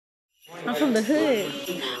I'm from the hood.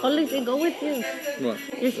 Holy, they go with you. What?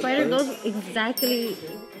 Your spider goes exactly.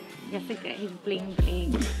 Jessica, he's bling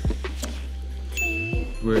bling.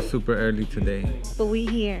 We're super early today. But we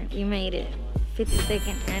here. We made it.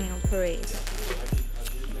 52nd annual parade.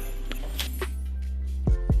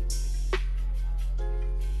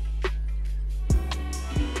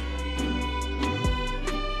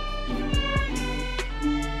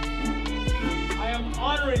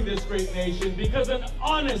 Honoring this great nation because an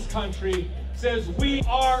honest country says we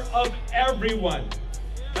are of everyone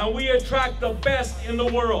and we attract the best in the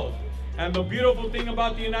world. And the beautiful thing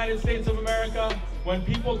about the United States of America, when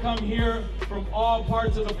people come here from all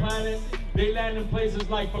parts of the planet, they land in places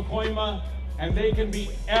like Pacoima and they can be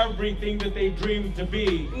everything that they dream to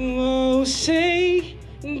be. Oh, say,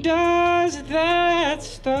 does that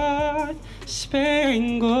star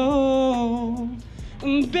sparring gold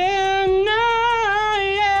bear not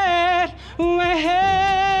yet wave?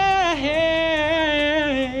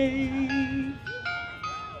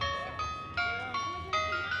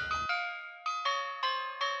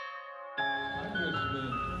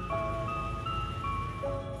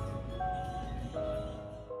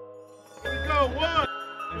 Here we go, 1,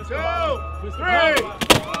 2, 3.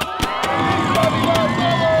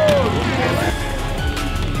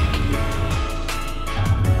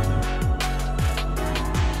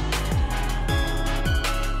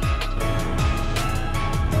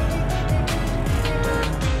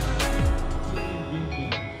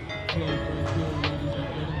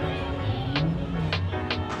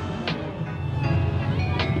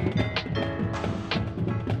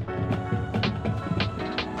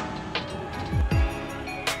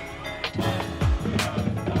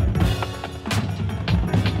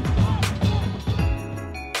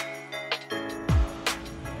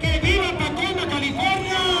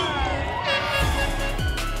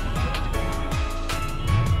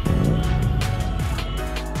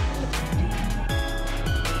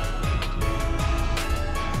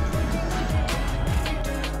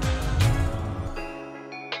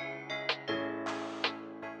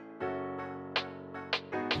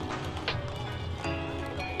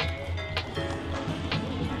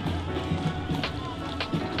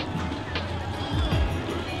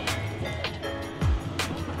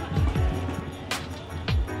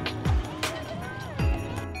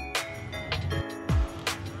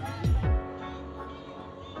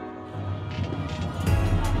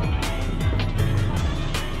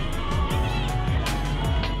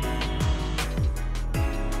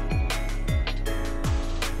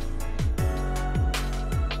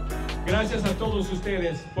 Gracias a todos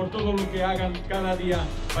ustedes por todo lo que hagan cada día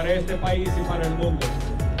para este país y para el mundo.